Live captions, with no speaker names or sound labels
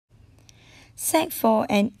Sec 4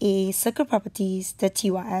 and A Circle Properties, the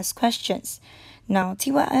TYS questions. Now,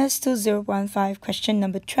 TYS 2015 question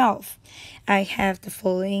number 12. I have the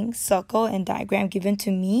following circle and diagram given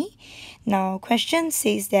to me. Now, question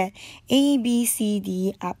says that A, B, C,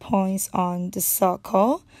 D are points on the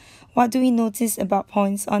circle. What do we notice about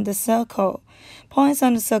points on the circle? Points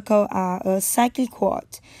on the circle are a cyclic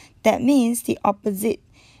chord. That means the opposite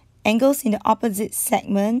angles in the opposite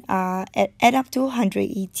segment are add up to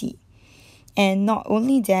 180. And not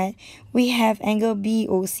only that, we have angle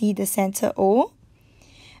BOC, the center O.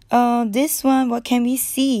 This one, what can we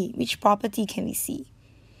see? Which property can we see?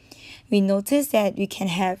 We notice that we can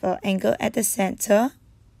have an angle at the center,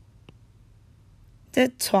 the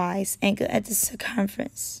twice angle at the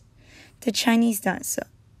circumference, the Chinese dancer.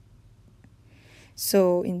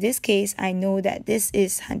 So in this case, I know that this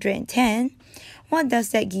is 110. What does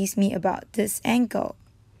that give me about this angle?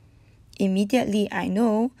 Immediately I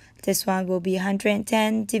know this one will be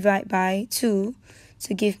 110 divided by 2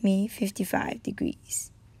 to give me 55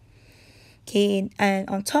 degrees. Okay, and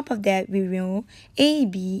on top of that, we know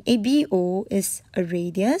ABO is a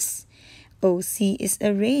radius, OC is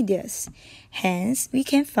a radius. Hence, we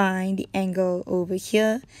can find the angle over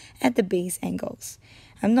here at the base angles.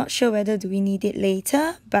 I'm not sure whether do we need it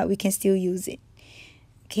later, but we can still use it.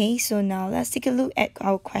 Okay, so now let's take a look at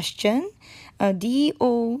our question.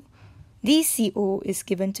 DCO is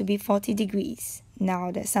given to be 40 degrees.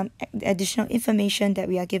 Now there's some additional information that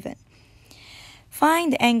we are given.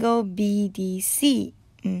 Find the angle BDC.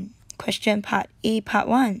 Question part A, part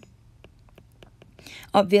 1.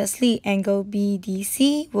 Obviously, angle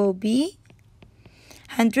BDC will be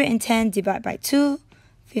 110 divided by 2,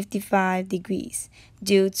 55 degrees,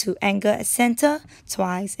 due to angle at center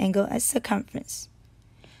twice angle at circumference.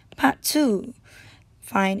 Part 2.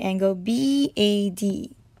 Find angle BAD.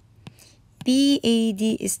 BAD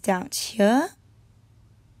is down here.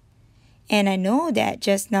 And I know that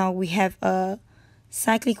just now we have a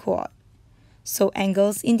cyclic chord. So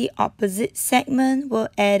angles in the opposite segment will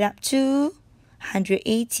add up to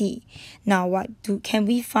 180. Now what can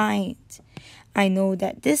we find? I know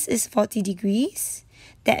that this is 40 degrees.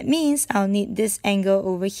 That means I'll need this angle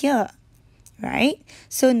over here, right?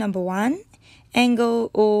 So number 1,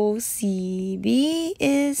 angle OCB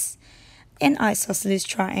is an isosceles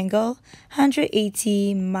triangle,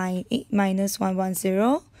 180 minus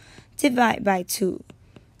 110 divided by 2.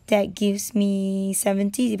 That gives me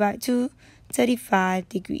 70 divided by 2, 35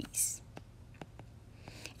 degrees.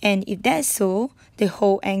 And if that's so, the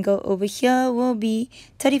whole angle over here will be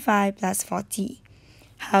 35 plus 40.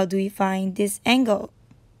 How do we find this angle?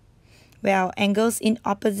 Well, angles in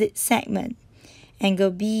opposite segment.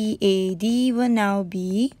 Angle BAD will now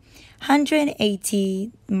be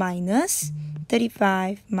 180 minus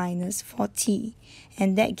 35 minus 40.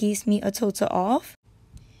 And that gives me a total of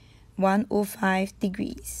 105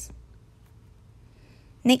 degrees.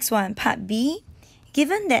 Next one, part B.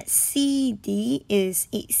 Given that CD is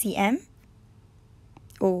 8 cm.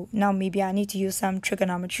 Oh, now maybe I need to use some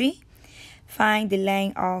trigonometry. Find the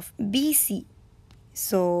length of BC.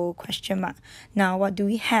 So, question mark. Now, what do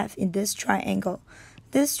we have in this triangle?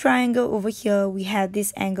 This triangle over here, we have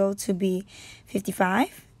this angle to be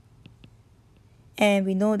 55. And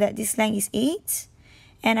we know that this length is 8.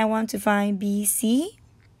 And I want to find BC.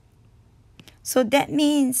 So that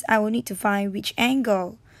means I will need to find which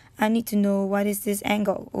angle. I need to know what is this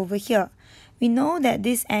angle over here. We know that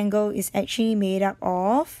this angle is actually made up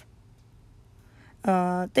of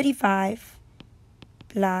 35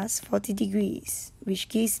 plus 40 degrees, which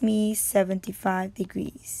gives me 75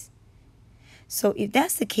 degrees. So if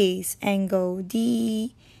that's the case, angle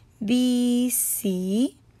DBC,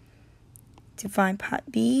 to find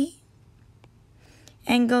part B,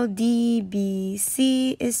 angle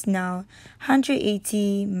DBC is now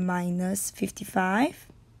 180 minus 55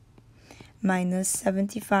 minus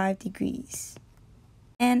 75 degrees.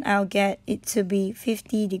 And I'll get it to be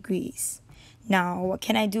 50 degrees. Now, what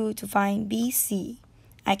can I do to find BC?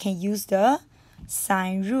 I can use the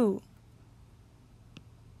sine rule.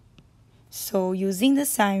 So, using the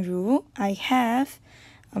sine rule, I have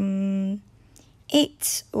 8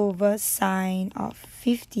 over sine of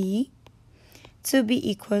 50 to be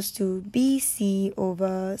equals to BC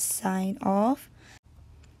over sine of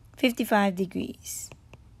 55 degrees.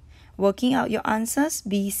 Working out your answers,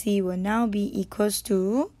 BC will now be equals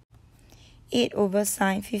to 8 over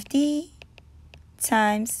sine 50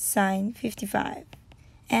 times sine 55.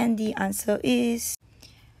 And the answer is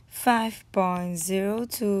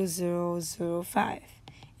 5.02005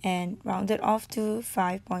 and rounded off to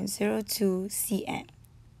 5.02 cm.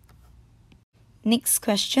 Next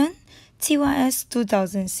question. TYS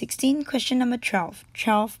 2016, question number 12.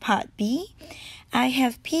 12 part B. I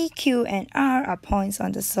have P, Q, and R are points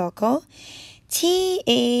on the circle.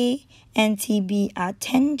 TA and TB are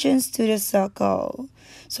tangents to the circle.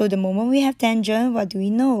 So the moment we have tangent, what do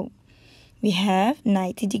we know? We have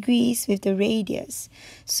 90 degrees with the radius.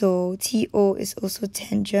 So TO is also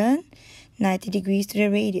tangent, 90 degrees to the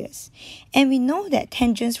radius. And we know that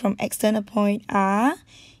tangents from external point are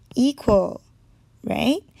equal,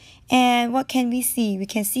 right? And what can we see? We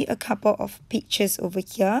can see a couple of pictures over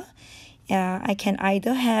here. I can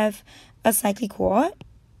either have a cyclic chord,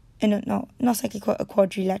 not cyclic chord, a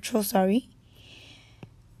quadrilateral, sorry.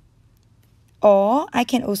 Or I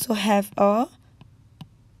can also have a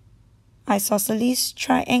isosceles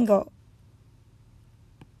triangle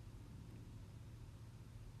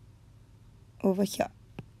over here.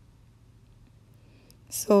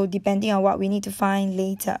 So depending on what we need to find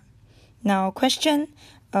later. Now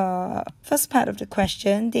first part of the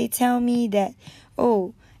question, they tell me that,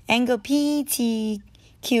 angle PTQ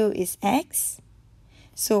is X.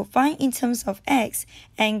 So find in terms of X,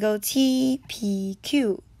 angle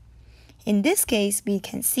TPQ. In this case, we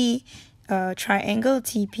can see triangle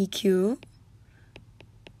TPQ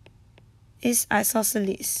is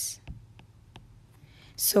isosceles.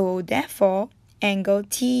 So therefore, angle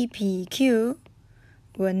TPQ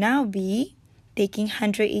will now be taking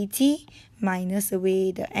 180 minus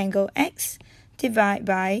away the angle X divided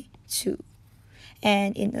by 2.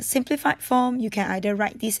 And in a simplified form, you can either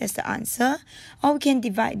write this as the answer, or we can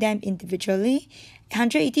divide them individually.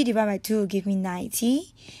 180 divided by 2 will give me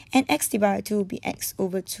 90, and X divided by 2 will be X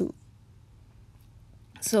over 2.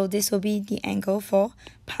 So this will be the angle for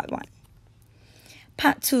part 1.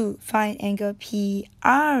 Part 2, find angle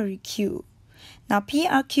PRQ. Now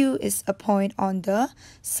PRQ is a point on the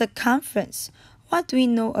circumference. What do we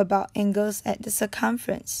know about angles at the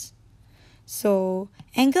circumference? So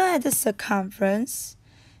angle at the circumference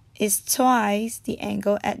is twice the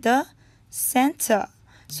angle at the center.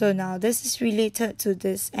 So now this is related to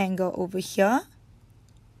this angle over here.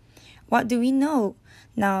 What do we know?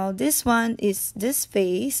 Now this one is this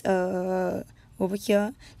face over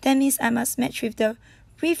here. That means I must match with the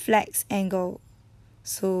reflex angle.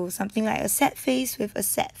 So something like a set face with a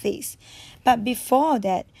set face. But before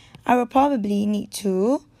that, I will probably need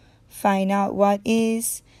to find out what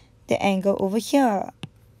is the angle over here.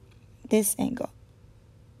 This angle.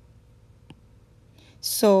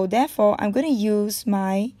 So therefore, I'm going to use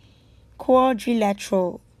my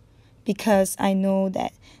quadrilateral because I know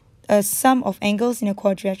that a sum of angles in a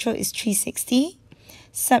quadrilateral is 360.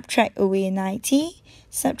 Subtract away 90.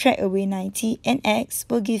 Subtract away 90, and X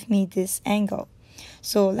will give me this angle.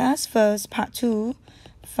 So let's first, part 2,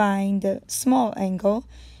 find the small angle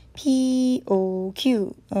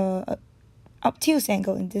POQ, obtuse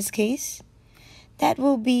angle in this case. That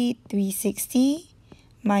will be 360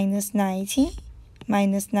 minus 90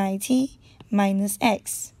 minus 90 minus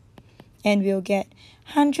X. And we'll get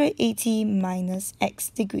 180 minus X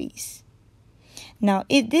degrees. Now,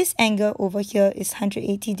 if this angle over here is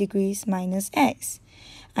 180 degrees minus X,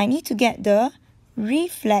 I need to get the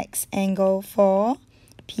reflex angle for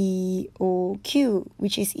POQ,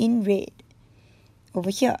 which is in red over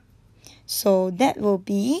here. So that will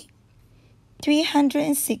be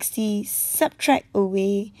 360, subtract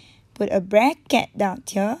away, put a bracket down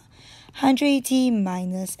here, 180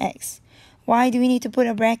 minus X. Why do we need to put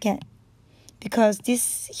a bracket? Because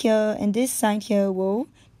this here and this sign here will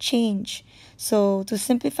change. So to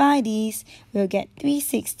simplify these, we'll get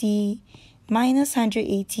 360 minus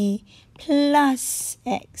 180 plus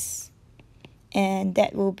X. And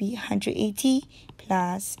that will be 180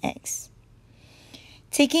 plus X.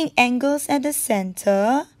 Taking angles at the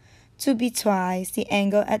center to be twice the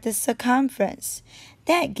angle at the circumference.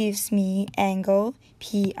 That gives me angle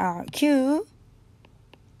PRQ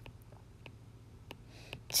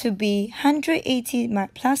to be 180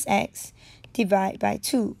 plus X divided by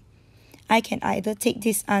 2. I can either take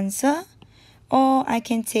this answer or I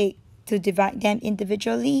can take to divide them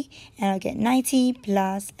individually, and I'll get 90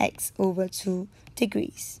 plus X over 2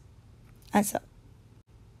 degrees. Answer.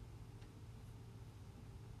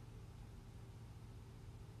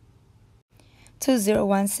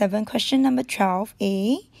 (2017) question number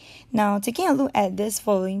 12a. Now taking a look at these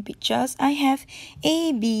following pictures, I have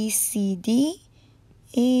A, B, C, D,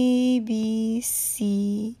 A, B,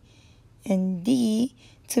 C, and D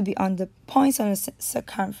to be on the points on the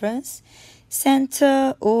circumference.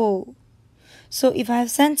 Center O. So if I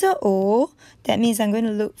have center O, that means I'm going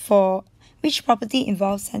to look for which property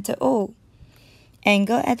involves center O.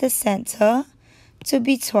 Angle at the center to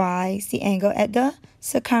be twice the angle at the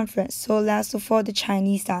circumference. So let's look for the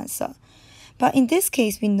Chinese answer. But in this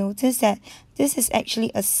case, we notice that this is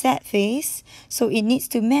actually a sad face, so it needs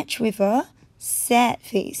to match with a sad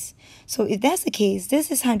face. So if that's the case,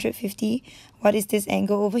 this is 150. What is this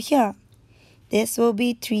angle over here? This will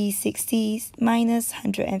be 360 minus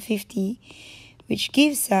 150, which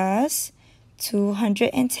gives us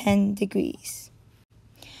 210 degrees.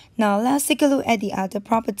 Now let's take a look at the other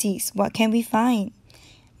properties. What can we find?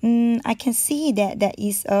 I can see that there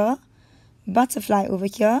is a butterfly over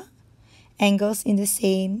here, angles in the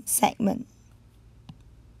same segment.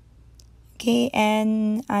 Okay,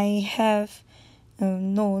 and I have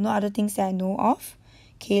no other things that I know of.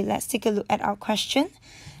 Okay, let's take a look at our question.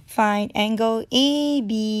 Find angle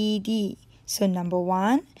ABD. So number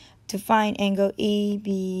 1, to find angle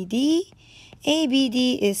ABD,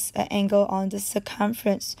 ABD is an angle on the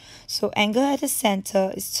circumference. So angle at the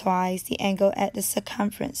center is twice the angle at the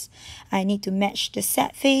circumference. I need to match the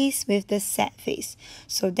sad face with the sad face.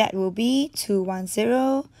 So that will be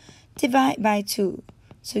 210 divided by 2.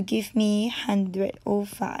 So give me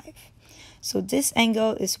 105. So this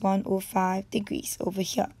angle is 105 degrees over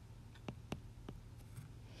here.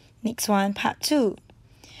 Next one, part 2.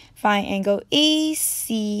 Find angle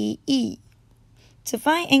ACE. To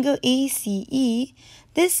find angle ACE,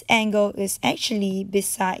 this angle is actually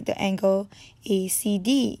beside the angle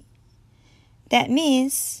ACD. That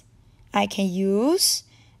means I can use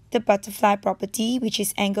the butterfly property, which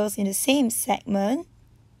is angles in the same segment,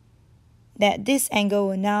 that this angle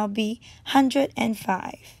will now be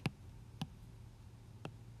 105.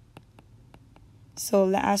 So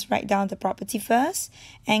let us write down the property first.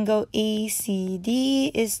 Angle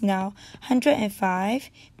ACD is now 105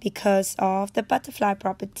 because of the butterfly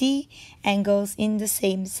property. Angles in the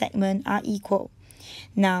same segment are equal.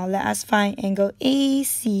 Now let us find angle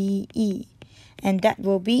ACE. And that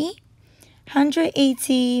will be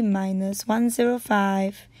 180 minus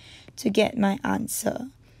 105 to get my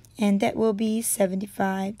answer. And that will be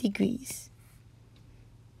 75 degrees.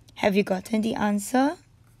 Have you gotten the answer?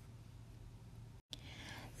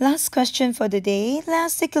 Last question for the day.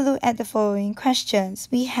 Let's take a look at the following questions.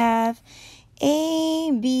 We have A,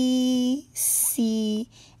 B, C,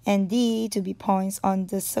 and D to be points on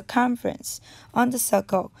the circumference, on the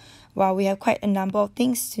circle. Well, we have quite a number of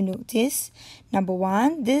things to notice. Number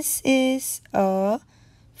 1, this is 4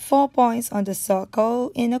 points on the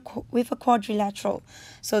circle with a quadrilateral.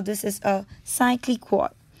 So this is a cyclic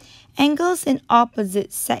quad. Angles in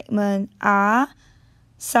opposite segment are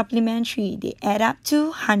supplementary. They add up to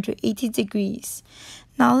 180 degrees.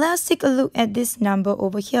 Now let's take a look at this number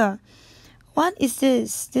over here. What is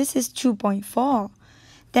this? This is 2.4.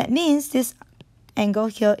 That means this angle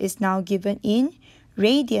here is now given in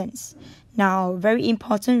radians. Now, very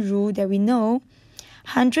important rule that we know,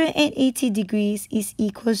 180 degrees is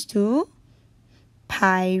equals to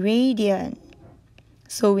pi radian.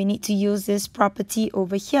 So we need to use this property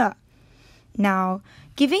over here. Now,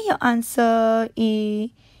 giving your answer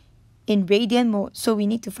in radian mode, so we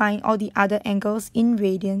need to find all the other angles in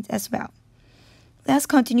radians as well. Let's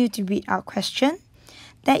continue to read our question.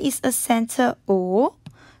 There is a center O.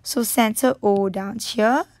 So center O down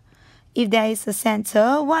here. If there is a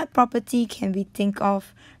center, what property can we think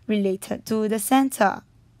of related to the center?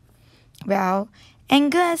 Well,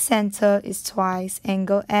 angle at center is twice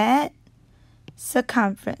angle at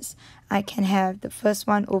circumference. I can have the first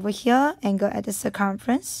one over here, angle at the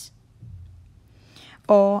circumference.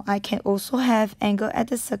 Or I can also have angle at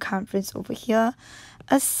the circumference over here,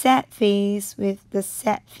 a sad face with the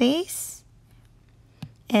sad face,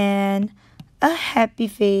 and a happy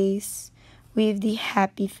face with the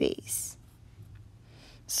happy face.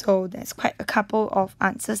 So that's quite a couple of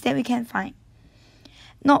answers that we can find.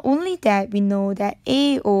 Not only that, we know that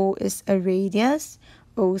AO is a radius,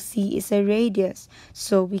 OC is a radius,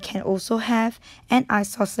 so we can also have an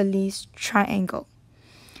isosceles triangle.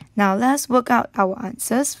 Now let's work out our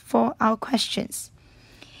answers for our questions.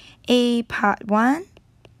 A part 1.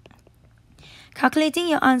 Calculating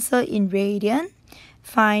your answer in radian,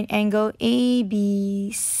 find angle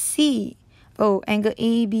ABC. Angle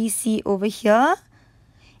ABC over here.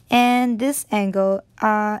 And this angle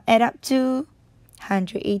add up to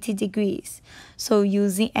 180 degrees. So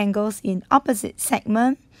using angles in opposite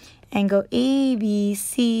segment, angle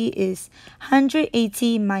ABC is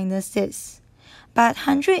 180 minus this. But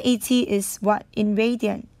 180 is what in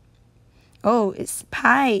radian? It's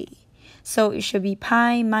pi. So it should be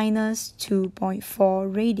pi minus 2.4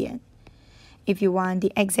 radian. If you want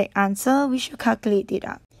the exact answer, we should calculate it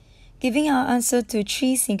up. Giving our answer to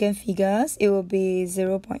 3 secant figures, it will be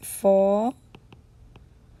 0.4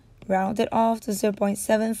 rounded off to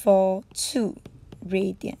 0.742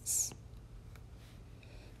 radians.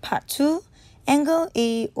 Part 2. Angle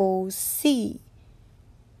AOC.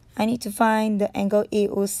 I need to find the angle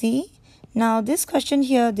AOC. Now this question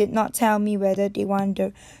here did not tell me whether they want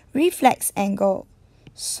the reflex angle.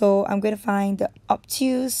 So I'm going to find the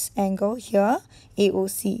obtuse angle here,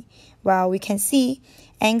 AOC. Well, we can see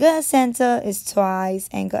angle at center is twice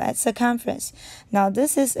angle at circumference. Now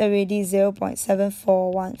this is already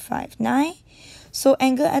 0.74159. So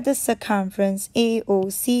angle at the circumference,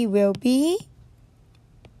 AOC, will be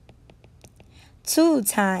 2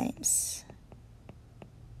 times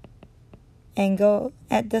angle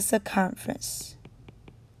at the circumference.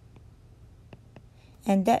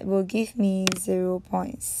 And that will give me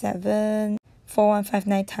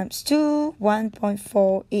 0.74159 times 2,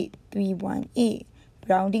 1.48318.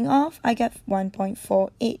 Rounding off, I get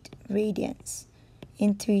 1.48 radians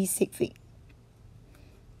in 3 sig feet.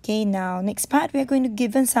 Okay, now next part, we're going to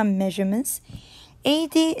given some measurements.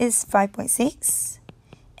 AD is 5.6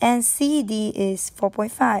 and CD is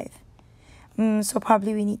 4.5. So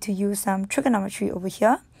probably we need to use some trigonometry over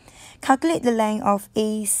here. Calculate the length of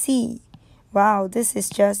AC. Wow, this is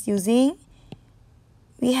just using,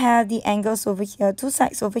 we have the angles over here, 2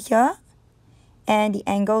 sides over here, and the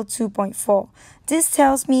angle 2.4. This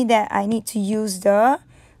tells me that I need to use the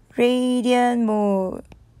radian mode.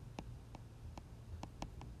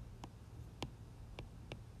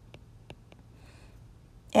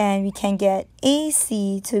 And we can get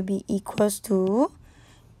AC to be equals to,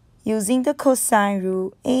 using the cosine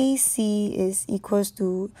rule, AC is equals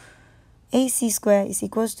to, AC square is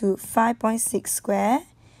equals to 5.6 square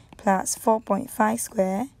plus 4.5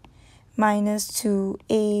 square minus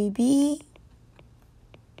 2AB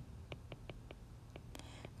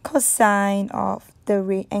cosine of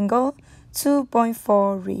the angle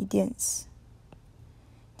 2.4 radians.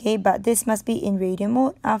 Okay, but this must be in radian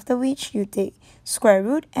mode, after which you take square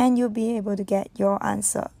root and you'll be able to get your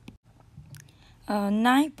answer.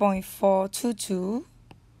 9.422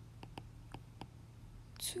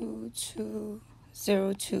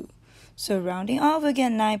 2202. So rounding off, we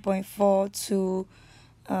get 9.42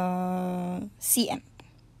 cm.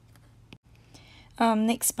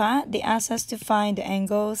 Next part, they ask us to find the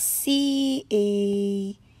angle CAD.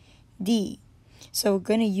 So we're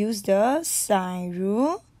going to use the sine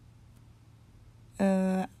rule.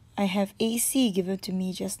 I have AC given to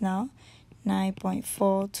me just now,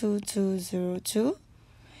 9.42202.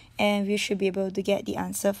 And we should be able to get the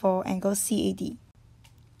answer for angle CAD.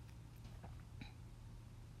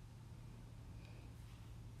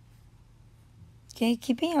 Okay,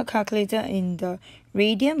 keeping your calculator in the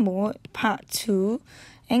radian mode, part 2,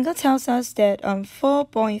 angle tells us that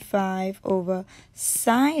 4.5 over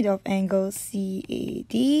sine of angle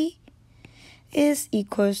CAD is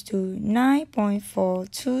equals to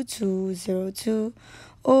 9.42202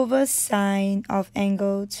 over sine of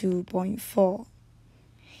angle 2.4.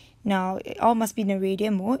 Now, it all must be in the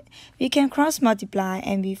radian mode. We can cross multiply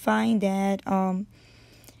and we find that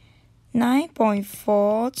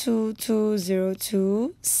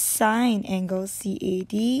 9.42202 sine angle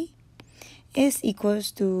CAD is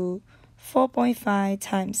equals to 4.5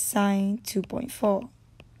 times sine 2.4.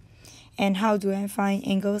 And how do I find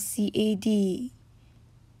angle CAD?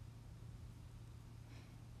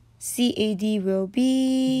 CAD will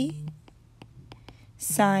be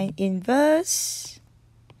sine inverse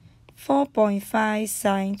 4.5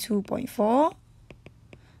 sine 2.4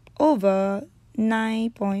 over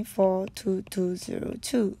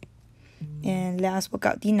 9.42202. And let us work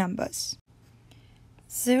out the numbers.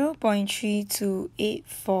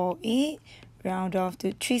 0.32848, round off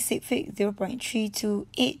to 3 sig feet,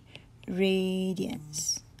 0.328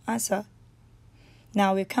 radians. Answer.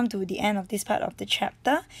 Now we've come to the end of this part of the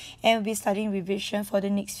chapter, and we'll be studying revision for the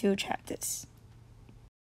next few chapters.